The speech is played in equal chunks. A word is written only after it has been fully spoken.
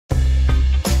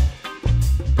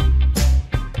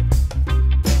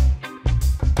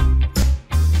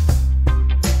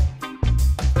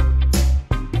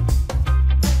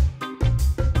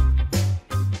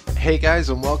Hey guys,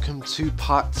 and welcome to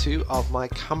part 2 of my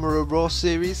Camera Raw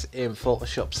series in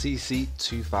Photoshop CC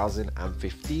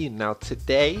 2015. Now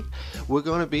today we're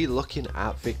going to be looking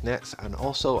at vignettes and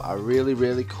also a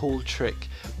really cool trick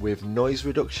with noise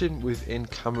reduction within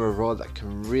Camera Raw that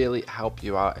can really help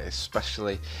you out,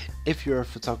 especially if you're a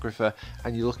photographer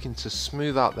and you're looking to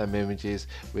smooth out them images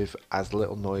with as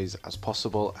little noise as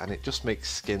possible, and it just makes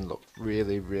skin look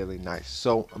really nice.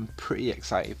 So I'm pretty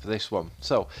excited for this one.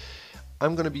 So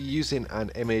I'm going to be using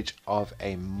an image of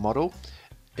a model.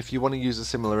 If you want to use a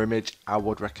similar image, I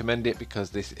would recommend it because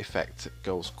this effect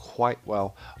goes quite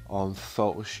well on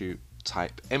Photoshoot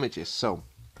type images. So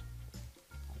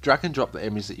drag and drop the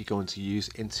image that you're going to use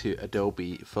into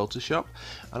Adobe Photoshop,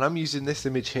 and I'm using this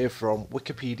image here from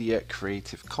Wikipedia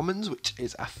Creative Commons, which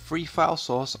is a free file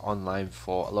source online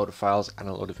for a load of files and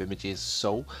a load of images,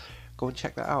 so go and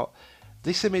check that out.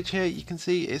 This image here, you can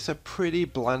see it's a pretty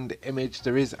bland image.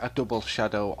 There is a double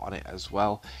shadow on it as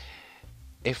well.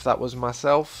 If that was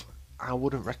myself, I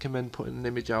wouldn't recommend putting an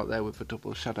image out there with a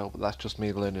double shadow, but that's just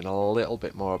me learning a little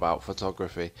bit more about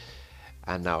photography,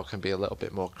 and now I can be a little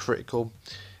bit more critical,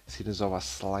 seeing as though I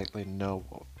slightly know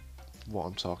what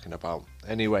I'm talking about.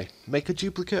 Anyway, make a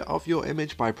duplicate of your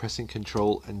image by pressing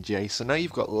Ctrl and J. So now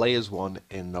you've got layers 1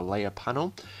 in the layer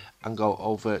panel, and go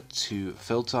over to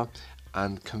filter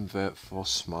and convert for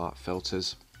smart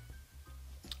filters,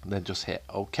 and then just hit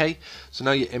OK. So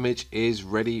now your image is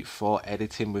ready for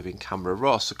editing within Camera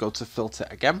Raw. So go to filter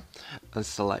again and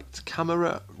select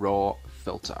Camera Raw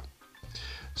filter.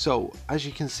 So as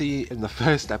you can see in the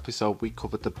first episode, we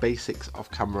covered the basics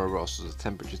of Camera Raw, so the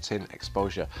temperature, tint,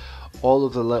 exposure, all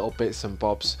of the little bits and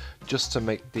bobs, just to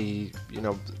make the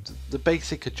the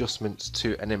basic adjustments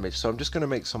to an image. So I'm just going to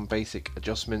make some basic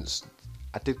adjustments.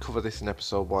 I did cover this in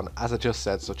episode 1, as I just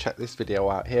said, so check this video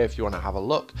out here if you want to have a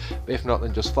look, but if not,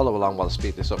 then just follow along while I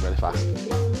speed this up really fast.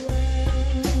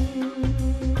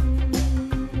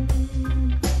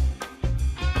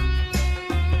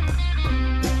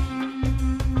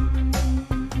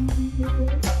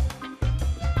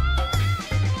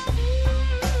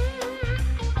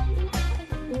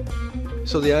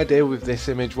 So the idea with this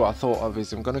image, what I thought of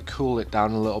is I'm going to cool it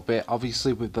down a little bit.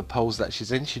 Obviously with the pose that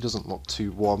she's in, she doesn't look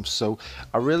too warm, so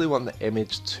I really want the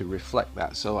image to reflect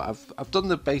that. So I've done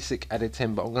the basic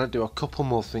editing, but I'm going to do a couple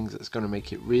more things that's going to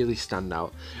make it really stand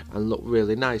out and look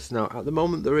really nice. Now at the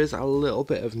moment there is a little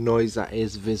bit of noise that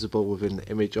is visible within the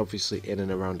image, obviously in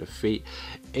and around her feet.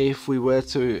 If we were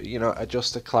to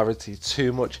adjust the clarity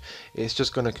too much, it's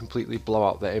just going to completely blow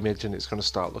out the image and it's going to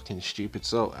start looking stupid.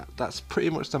 So that's pretty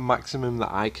much the maximum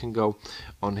that I can go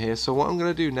on here. So what I'm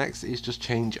going to do next is just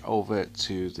change over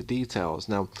to the details.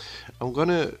 Now I'm going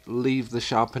to leave the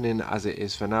sharpening as it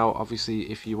is for now.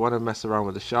 Obviously if you want to mess around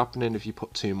with the sharpening, if you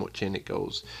put too much in, it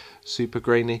goes super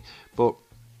grainy, but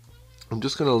I'm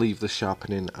just going to leave the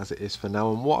sharpening as it is for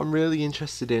now. And what I'm really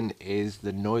interested in is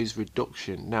the noise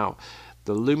reduction. Now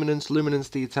the luminance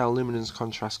detail, luminance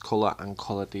contrast, color and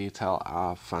color detail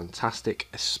are fantastic,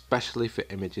 especially for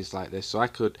images like this. So I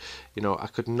could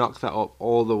knock that up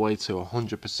all the way to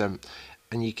 100%,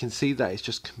 and you can see that it's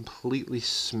just completely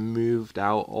smoothed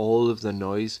out all of the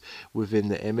noise within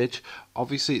the image.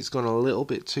 Obviously it's gone a little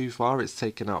bit too far, it's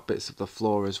taken out bits of the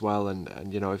floor as well, and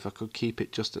if I could keep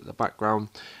it just at the background,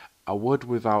 I would,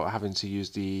 without having to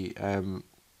use the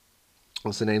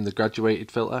the graduated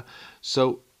filter.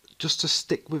 So just to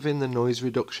stick within the noise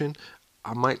reduction,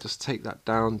 I might just take that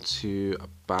down to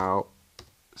about,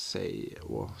 say,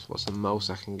 what's the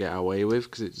most I can get away with,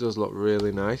 because it does look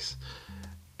really nice.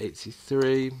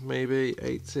 83, maybe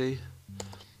 80. I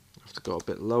have to go a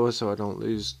bit lower so I don't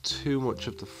lose too much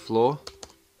of the floor.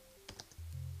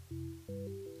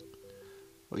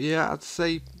 But yeah, I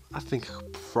think I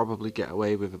could probably get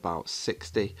away with about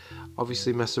 60.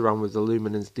 Obviously mess around with the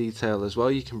luminance detail as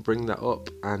well. You can bring that up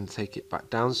and take it back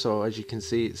down. So as you can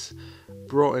see, it's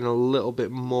brought in a little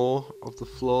bit more of the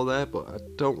floor there, but I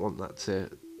don't want that to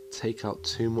take out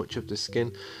too much of the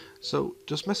skin. So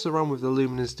just mess around with the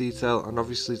luminance detail, and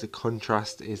obviously the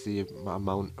contrast is the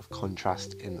amount of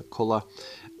contrast in the color,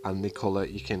 and the color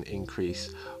you can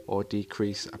increase or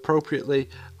decrease appropriately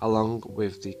along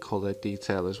with the color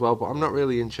detail as well, but I'm not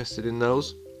really interested in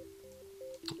those.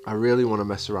 I really want to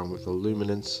mess around with the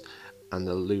luminance and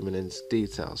the luminance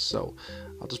details. So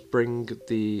I'll just bring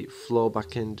the floor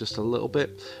back in just a little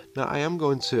bit. Now I am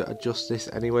going to adjust this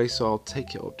anyway, so I'll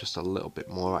take it up just a little bit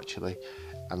more actually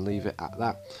and leave it at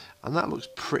that, and that looks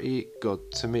pretty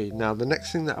good to me. Now the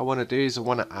next thing that I want to do is I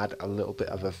want to add a little bit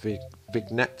of a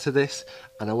vignette to this,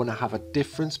 and I want to have a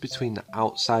difference between the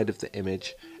outside of the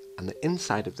image and the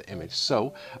inside of the image.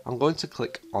 So I'm going to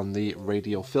click on the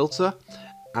radial filter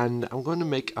and I'm going to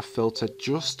make a filter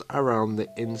just around the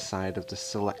inside of the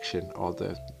selection, or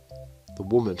the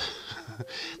woman.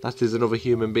 That is another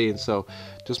human being. So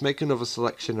just make another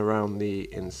selection around the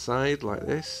inside like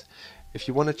this. If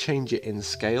you want to change it in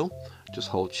scale, just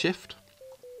hold shift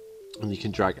and you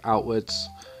can drag outwards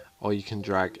or you can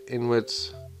drag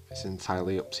inwards. It's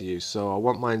entirely up to you. So I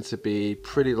want mine to be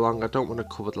pretty long. I don't want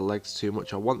to cover the legs too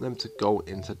much. I want them to go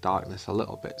into darkness a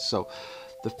little bit. So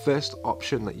the first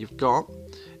option that you've got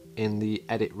in the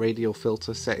edit radial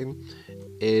filter setting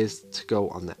is to go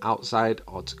on the outside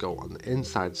or to go on the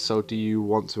inside. So do you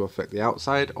want to affect the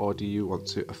outside or do you want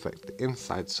to affect the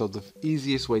inside? So the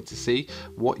easiest way to see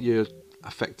what you're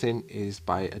affecting is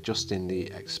by adjusting the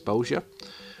exposure.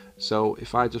 So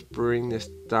if I just bring this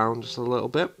down just a little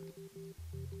bit,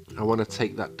 I want to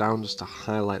take that down just to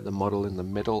highlight the model in the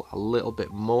middle a little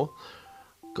bit more.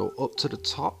 Go up to the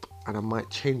top and I might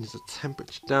change the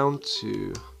temperature down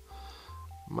to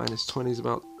 -20 is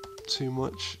about too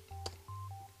much.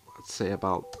 I'd say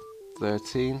about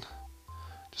 13,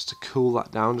 just to cool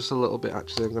that down just a little bit.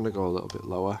 Actually, I'm going to go a little bit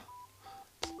lower,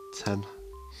 10.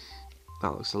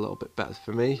 That looks a little bit better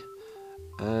for me.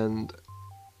 And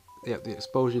yeah, the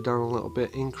exposure down a little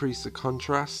bit, increase the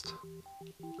contrast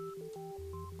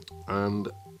and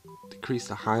decrease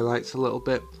the highlights a little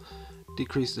bit,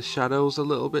 decrease the shadows a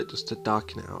little bit just to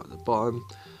darken it out at the bottom,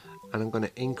 and I'm going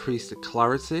to increase the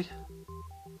clarity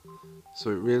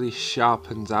so it really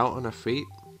sharpens out on her feet.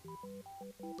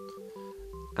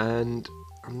 And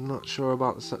I'm not sure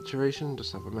about the saturation,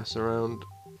 just have a mess around.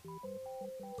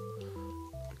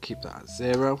 Keep that at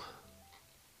 0.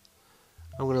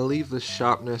 I'm going to leave the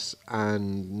sharpness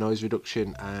and noise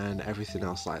reduction and everything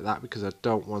else like that because I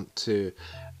don't want to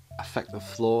affect the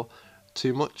floor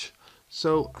too much.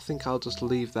 So I think I'll just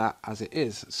leave that as it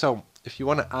is. So if you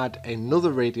want to add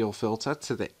another radial filter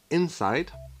to the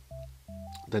inside,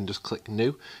 then just click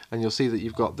new and you'll see that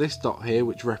you've got this dot here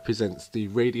which represents the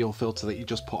radial filter that you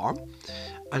just put on.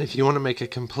 And if you want to make a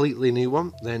completely new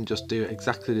one, then just do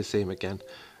exactly the same again.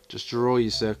 Just draw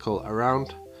your circle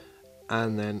around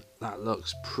and then that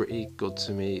looks pretty good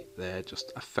to me. They're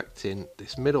just affecting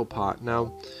this middle part.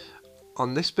 Now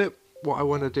on this bit, what I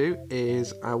want to do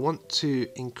is I want to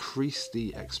increase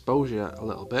the exposure a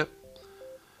little bit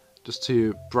just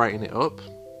to brighten it up.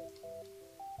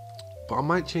 But I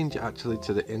might change it actually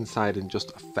to the inside and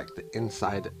just affect the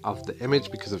inside of the image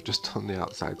because I've just done the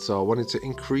outside. So I wanted to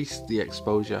increase the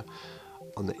exposure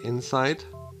on the inside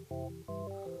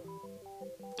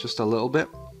just a little bit.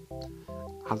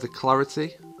 Have the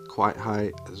clarity quite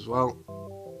high as well.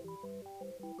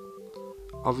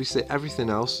 Obviously everything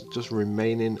else just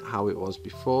remaining how it was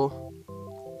before.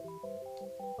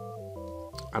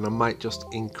 And I might just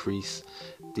increase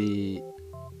the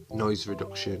noise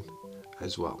reduction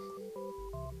as well.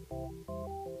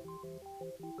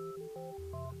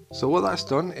 So what that's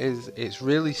done is it's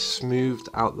really smoothed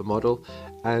out the model,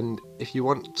 and if you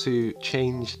want to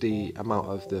change the amount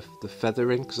of the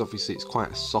feathering, because obviously it's quite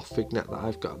a soft vignette that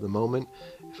I've got at the moment,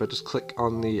 if I just click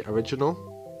on the original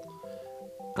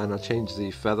and I change the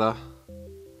feather,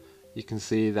 you can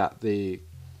see that the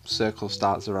circle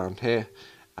starts around here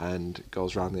and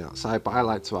goes around the outside, but I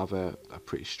like to have a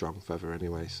pretty strong feather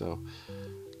anyway, so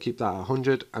keep that at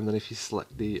 100. And then if you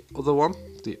select the other one,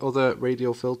 the other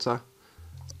radial filter,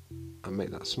 and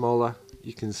make that smaller,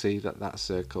 you can see that that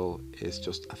circle is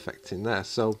just affecting there.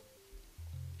 So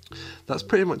that's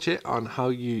pretty much it on how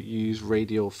you use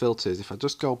radial filters. If I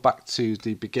just go back to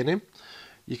the beginning,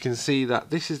 you can see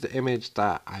that this is the image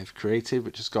that I've created,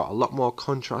 which has got a lot more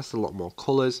contrast, a lot more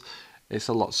colors. It's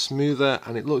a lot smoother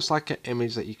and it looks like an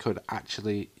image that you could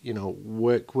actually, you know,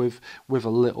 work with a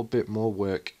little bit more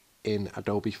work in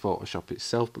Adobe Photoshop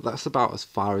itself. But that's about as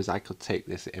far as I could take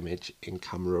this image in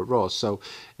Camera Raw. So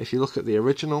if you look at the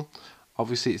original,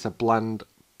 obviously it's a bland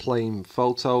plain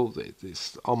photo.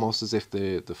 It's almost as if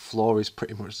the floor is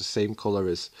pretty much the same color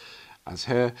as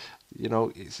her. You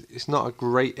know, it's not a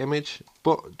great image,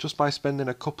 but just by spending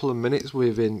a couple of minutes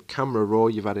within Camera Raw,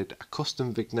 you've added a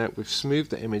custom vignette, we've smoothed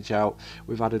the image out,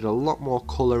 we've added a lot more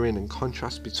colouring and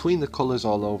contrast between the colours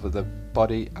all over the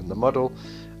body and the model,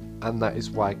 and that is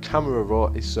why Camera Raw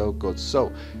is so good.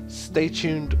 So stay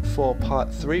tuned for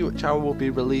part 3, which I will be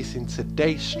releasing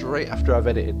today straight after I've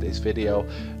edited this video.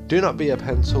 Do not be a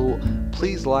pen tool,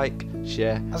 please like,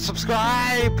 share and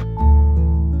subscribe!